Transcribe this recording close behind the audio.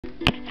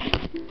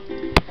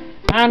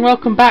And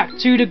welcome back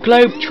to the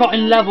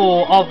globe-trotting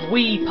level of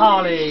Wee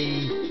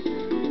Parley.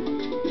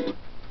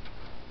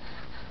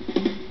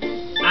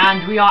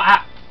 And we are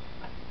at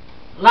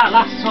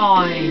last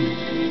time.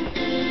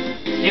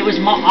 It was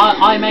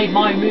I made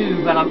my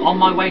move and I'm on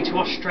my way to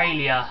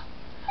Australia.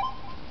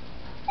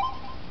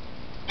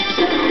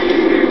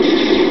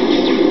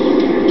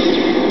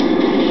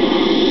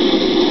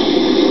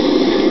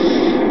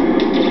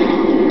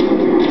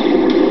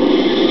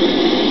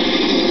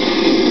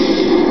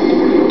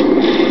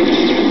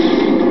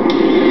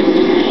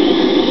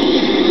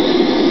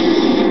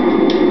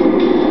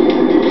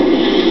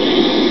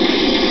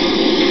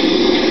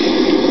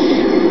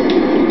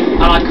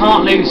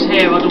 Can't lose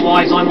here,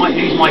 otherwise I might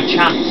lose my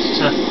chance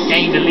to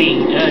gain the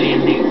lead early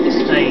in the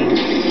stage.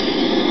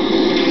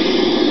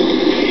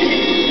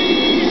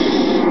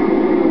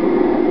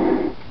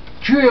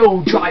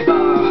 Drill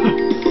driver!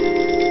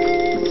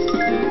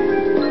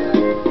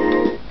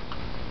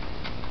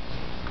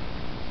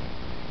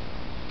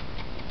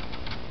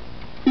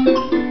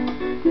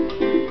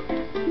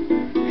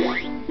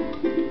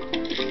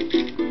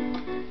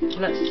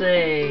 Let's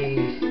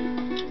see.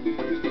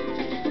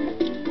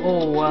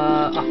 Oh,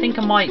 I think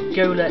I might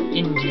go to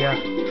India.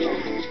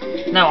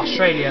 No,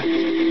 Australia.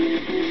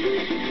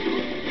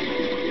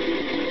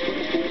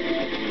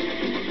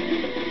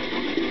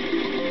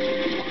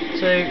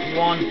 2,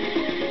 1.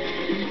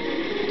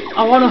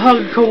 I want to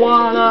hug a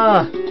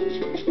koala!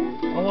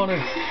 I want to...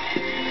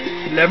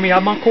 Let me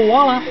have my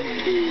koala!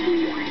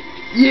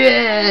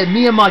 Yeah!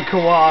 Me and my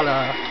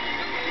koala!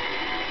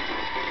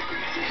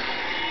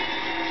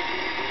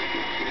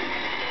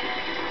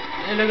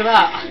 Hey, look at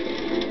that!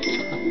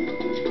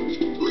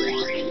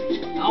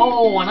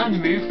 Oh, and I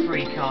move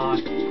free card.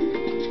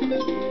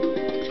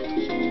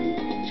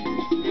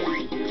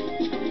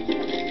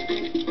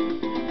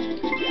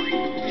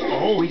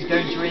 Oh, he's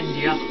going to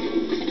India.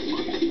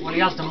 Well, he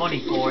has the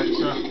money for it,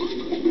 so.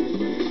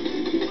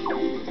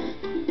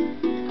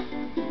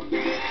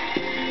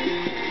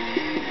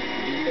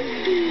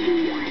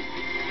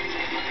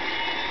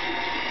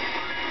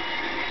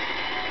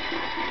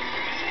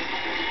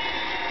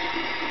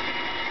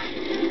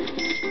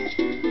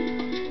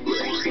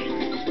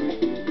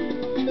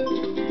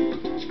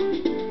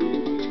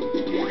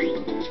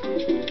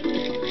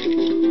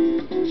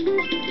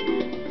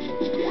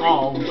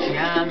 Oh,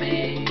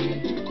 jammy.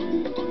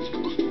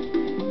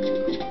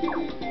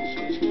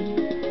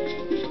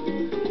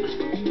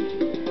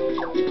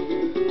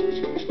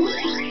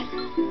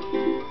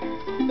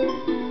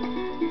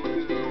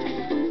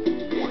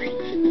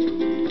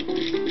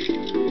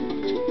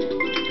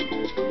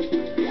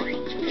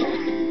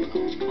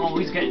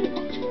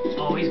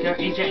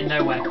 He's getting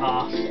nowhere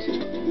fast. The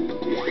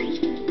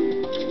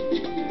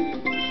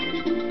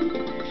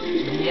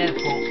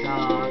airport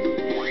card.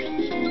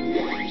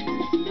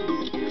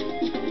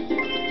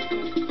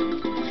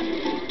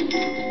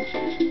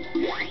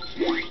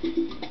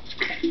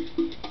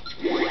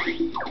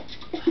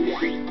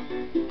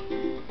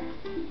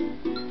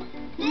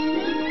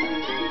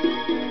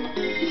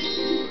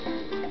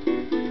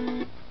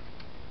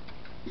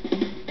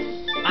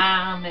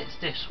 And it's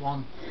this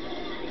one.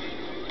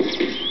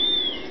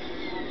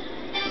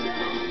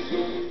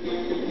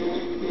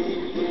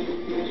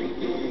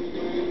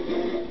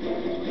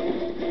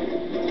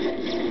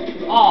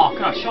 Oh,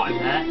 could I have shot him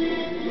there?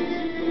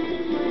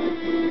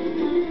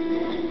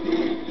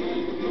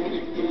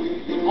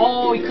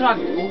 Oh, he could have...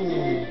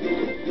 Ooh.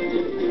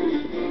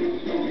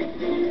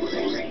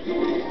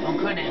 I'm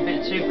cutting it a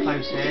bit too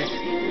close here.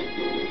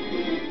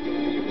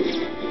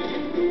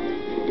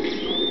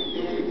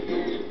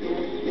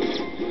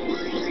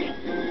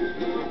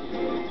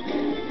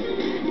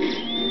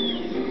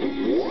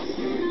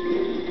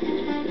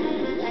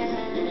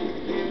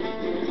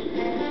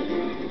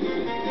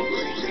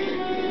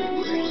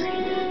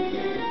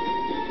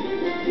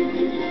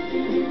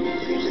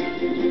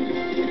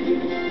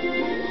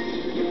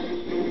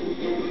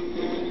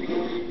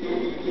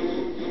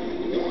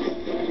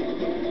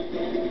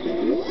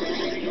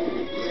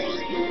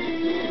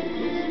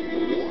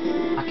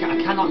 I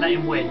cannot let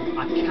him win.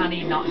 I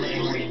cannot let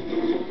him win.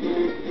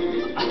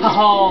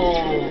 Oh!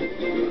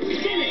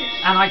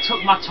 And I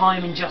took my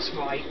timing just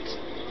right.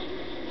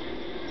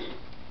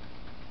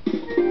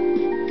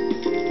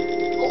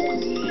 Oh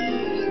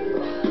yeah.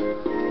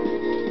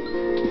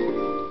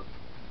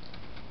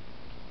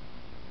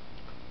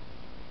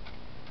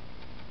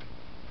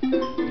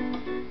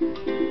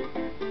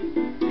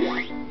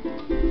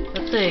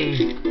 Let's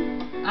see.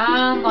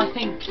 And I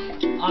think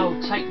I'll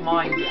take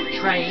my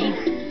train.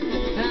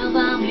 Cause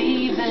I'm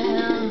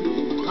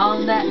leaving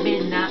on that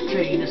midnight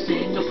train to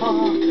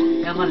Singapore.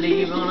 Am I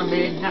leaving on a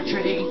midnight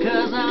train?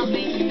 Cause I'm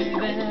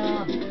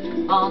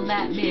leaving on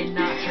that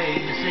midnight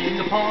train to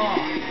Singapore.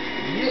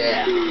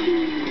 Yeah!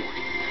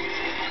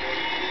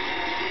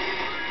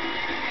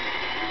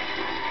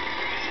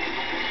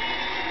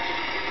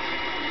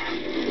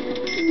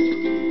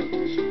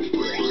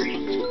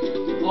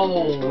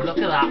 Oh, look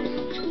at that.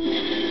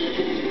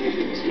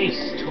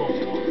 Taste tour.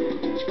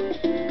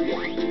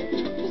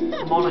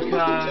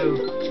 Monaco.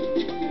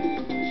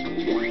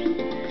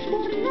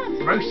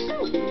 gross.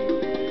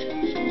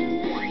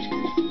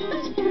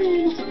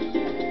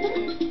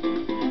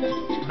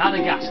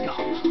 Madagascar.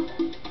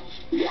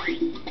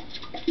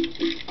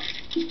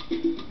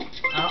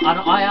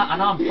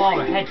 And I'm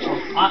far ahead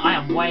from. I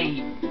am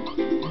way.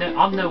 No,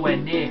 I'm nowhere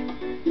near.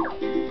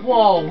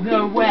 Whoa!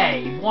 No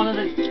way! One of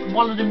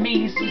the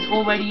me's is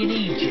already in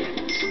Egypt.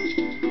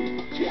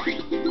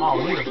 Oh,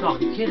 you've got to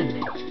be kidding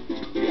me!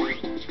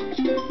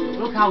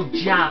 Look how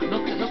jammed.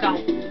 Look how.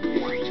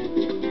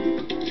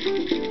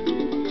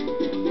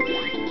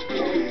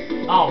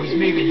 Oh, he's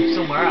moving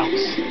somewhere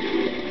else.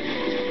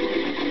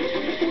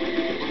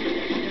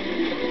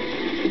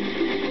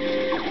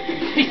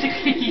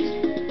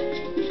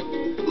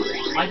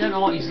 I don't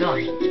know what he's done.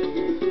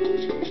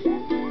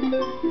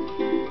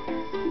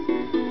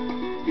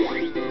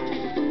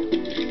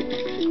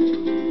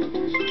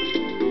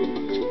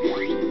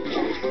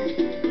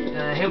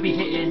 He'll be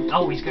hitting.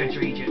 Oh, he's going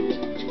to Egypt.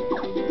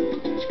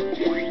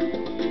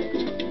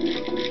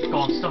 Go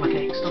on,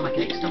 stomachache,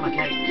 stomachache,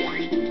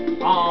 stomachache.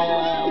 Oh.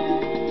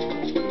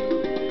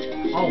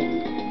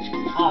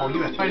 Oh,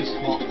 UFO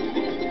swap.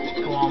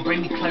 Go on,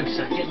 bring me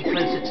closer. Get me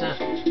closer to.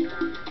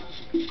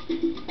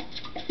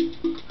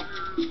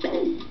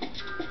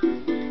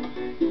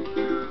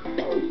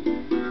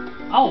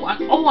 Oh,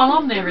 and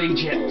I'm near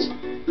Egypt.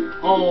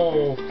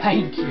 Oh,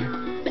 thank you.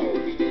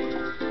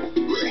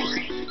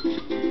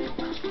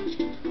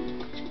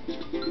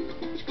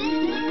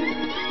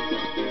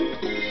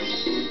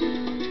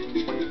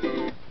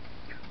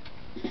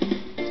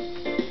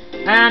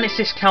 And it's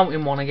this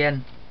counting one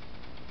again.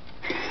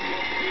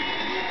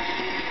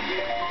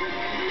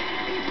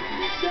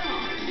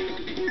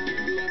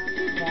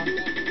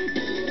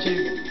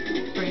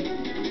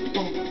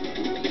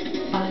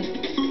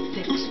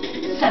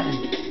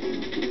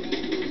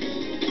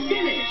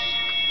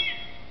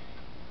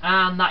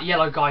 And that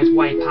yellow guy's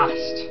way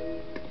past.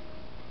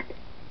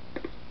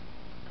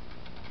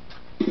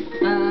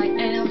 I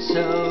am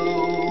so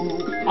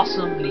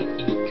awesomely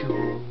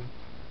cool.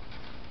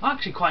 I'm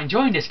actually quite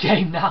enjoying this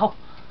game now.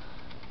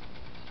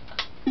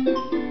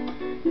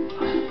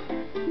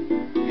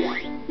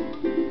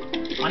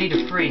 I need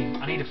a free.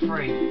 I need a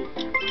free.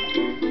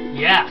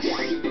 Yes.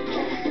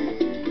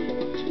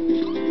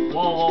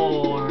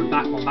 Whoa,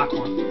 back one, back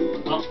one.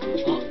 Up.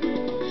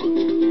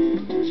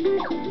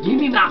 Give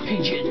me that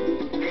pigeon.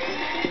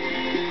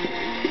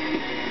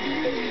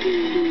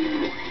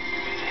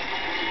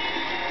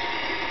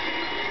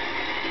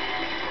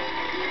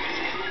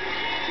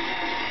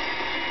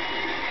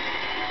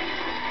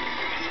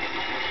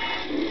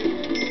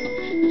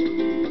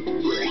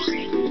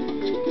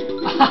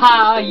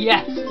 Haha,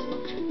 yes!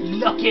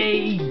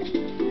 Lucky!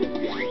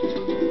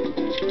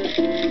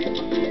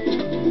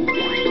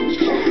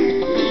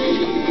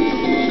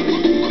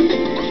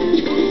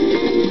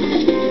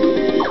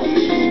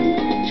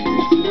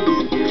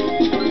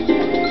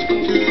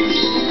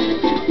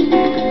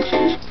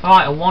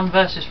 Alright, a 1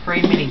 versus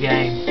 3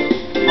 minigame.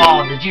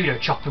 Oh, the judo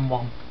chopping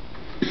one.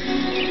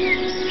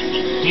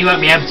 You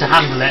won't be able to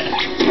handle it.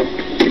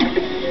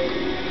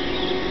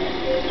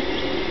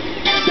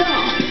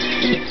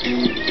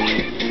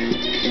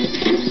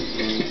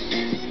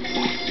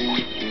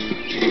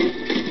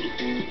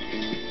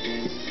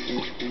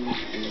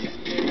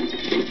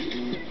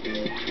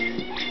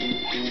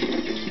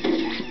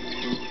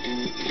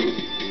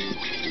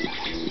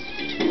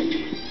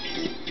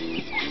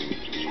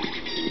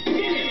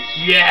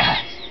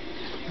 Yes!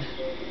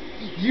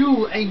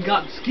 You ain't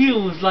got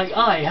skills like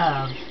I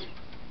have.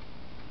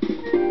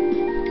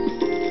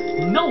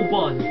 No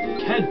one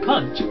can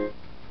punch.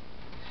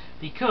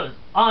 Because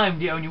I'm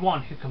the only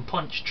one who can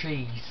punch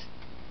trees.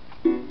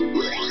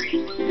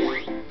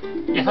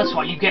 Yeah, that's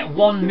right, you get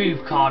 1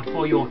 move card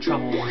for your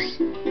troubles.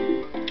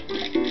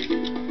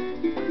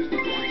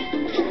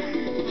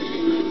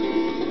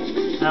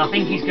 And I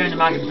think he's going to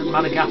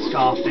Madagascar,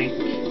 I think.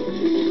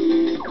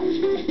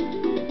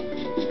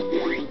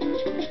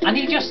 And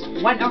he just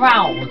went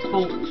around,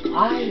 thought,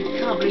 I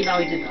can't believe how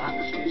he did that.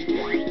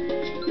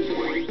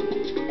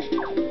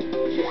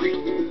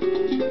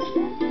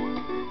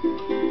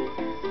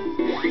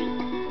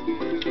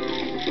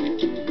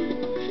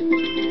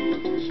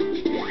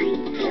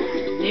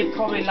 He'd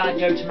probably like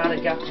go to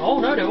Madagascar. Oh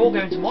no, they're all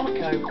going to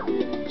Monaco.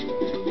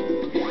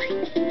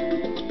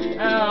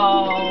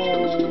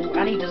 Oh,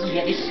 and he doesn't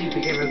get his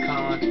superhero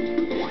card.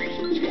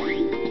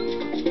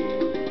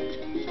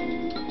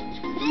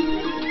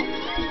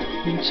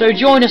 So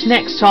join us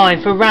next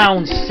time for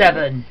round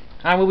 7,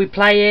 and we'll be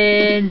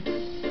playing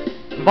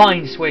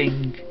Vine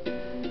Swing.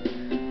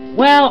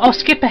 Well, I'll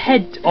skip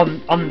ahead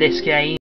on this game.